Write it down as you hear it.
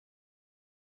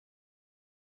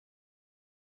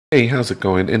Hey, how's it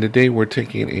going? And today we're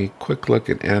taking a quick look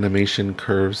at animation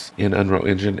curves in Unreal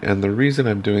Engine. And the reason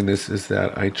I'm doing this is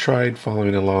that I tried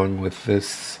following along with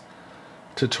this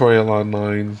tutorial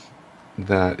online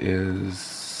that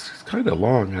is kind of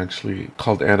long actually,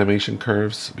 called Animation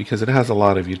Curves, because it has a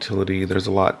lot of utility. There's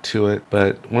a lot to it,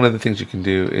 but one of the things you can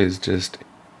do is just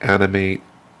animate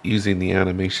using the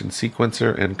animation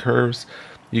sequencer and curves.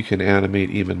 You can animate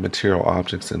even material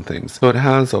objects and things. So it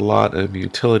has a lot of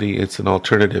utility. It's an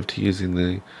alternative to using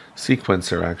the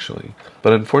sequencer actually.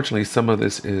 But unfortunately some of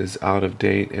this is out of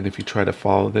date, and if you try to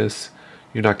follow this,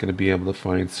 you're not going to be able to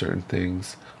find certain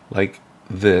things like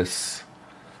this.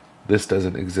 This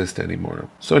doesn't exist anymore.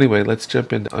 So anyway, let's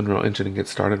jump into Unreal Engine and get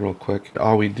started real quick.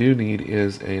 All we do need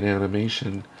is an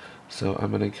animation. So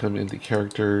I'm going to come into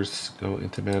characters, go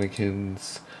into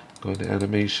mannequins, go into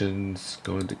animations,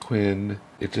 go into Quinn.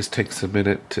 It just takes a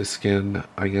minute to scan,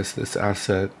 I guess, this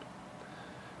asset.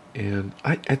 And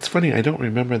it's funny, I don't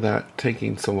remember that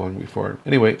taking so long before.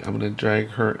 Anyway, I'm going to drag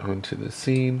her onto the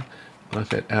scene. I'll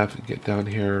hit F and get down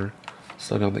here,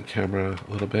 slow down the camera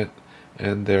a little bit,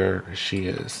 and there she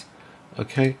is.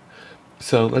 Okay,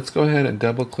 so let's go ahead and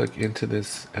double click into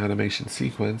this animation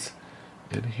sequence,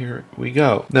 and here we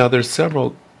go. Now there's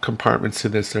several compartments to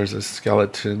this. There's a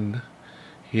skeleton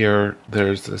here,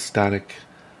 there's a static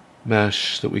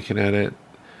mesh that we can edit,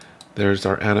 there's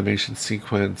our animation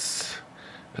sequence,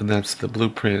 and that's the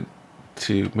blueprint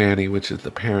to Manny, which is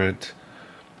the parent.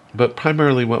 But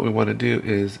primarily what we want to do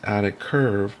is add a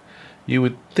curve. You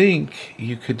would think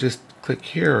you could just click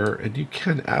here and you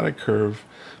can add a curve,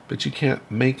 but you can't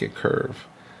make a curve.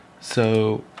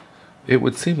 So it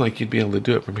would seem like you'd be able to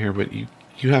do it from here, but you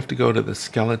have to go to the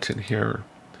skeleton here,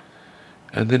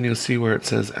 and then you'll see where it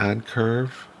says add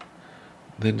curve.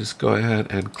 Then just go ahead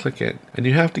and click it, and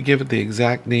you have to give it the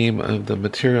exact name of the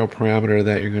material parameter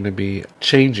that you're going to be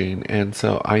changing. And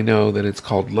so I know that it's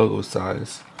called logo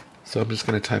size, so I'm just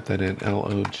going to type that in,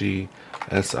 LOGSIZE,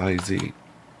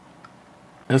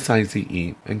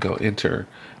 and go enter.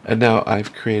 And now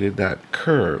I've created that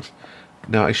curve.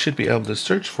 Now I should be able to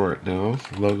search for it now,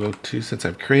 logo 2, since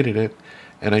I've created it,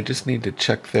 and I just need to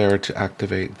check there to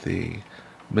activate the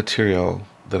material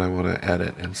that I want to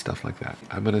edit and stuff like that.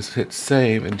 I'm going to hit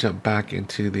save and jump back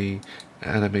into the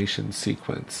animation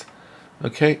sequence.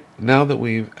 Okay, now that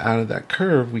we've added that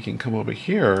curve, we can come over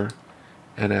here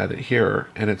and add it here,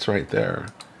 and it's right there.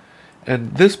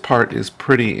 And this part is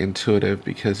pretty intuitive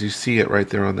because you see it right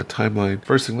there on the timeline.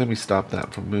 First thing, let me stop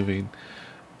that from moving.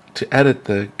 To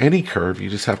edit any curve, you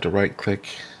just have to right click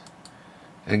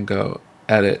and go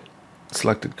edit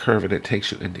selected curve, and it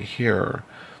takes you into here.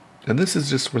 And this is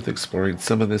just worth exploring.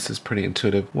 Some of this is pretty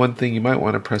intuitive. One thing you might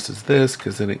want to press is this,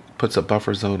 because then it puts a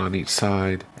buffer zone on each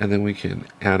side, and then we can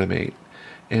animate.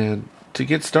 And to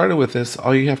get started with this,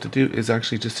 all you have to do is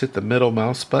actually just hit the middle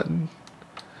mouse button,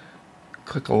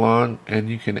 click along,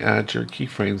 and you can add your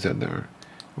keyframes in there.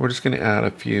 We're just going to add a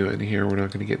few in here. We're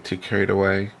not going to get too carried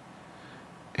away.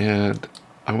 And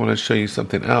I want to show you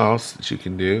something else that you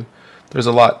can do. There's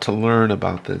a lot to learn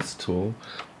about this tool.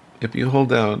 If you hold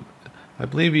down, I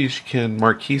believe you can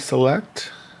marquee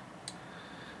select,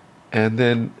 and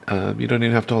then you don't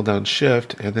even have to hold down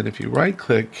shift, and then if you right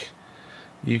click,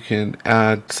 you can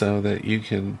add so that you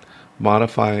can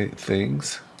modify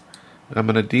things. I'm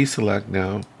going to deselect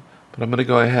now, but I'm going to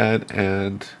go ahead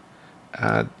and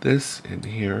add this in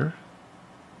here,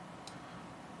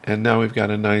 and now we've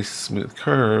got a nice smooth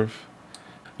curve.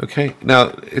 Okay,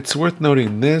 now it's worth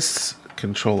noting this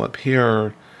control up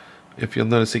here. If you'll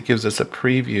notice, it gives us a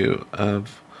preview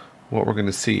of what we're going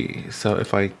to see. So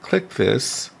if I click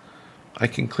this, I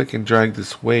can click and drag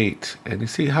this weight, and you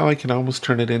see how I can almost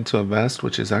turn it into a vest,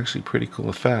 which is actually a pretty cool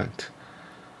effect.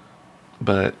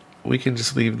 But we can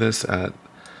just leave this at,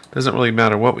 doesn't really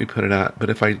matter what we put it at, but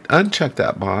if I uncheck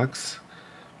that box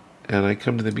and I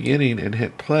come to the beginning and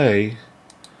hit play,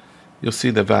 you'll see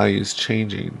the values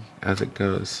changing as it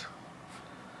goes.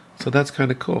 So that's kind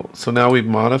of cool. So now we've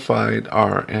modified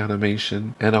our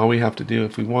animation, and all we have to do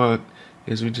if we want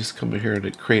is we just come here to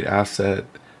create asset,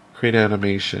 create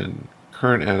animation,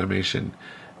 current animation,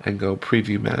 and go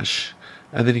preview mesh.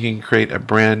 And then you can create a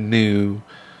brand new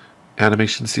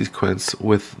animation sequence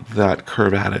with that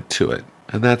curve added to it.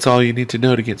 And that's all you need to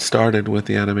know to get started with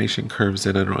the animation curves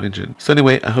in Unreal Engine. So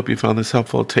anyway, I hope you found this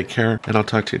helpful. Take care, and I'll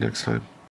talk to you next time.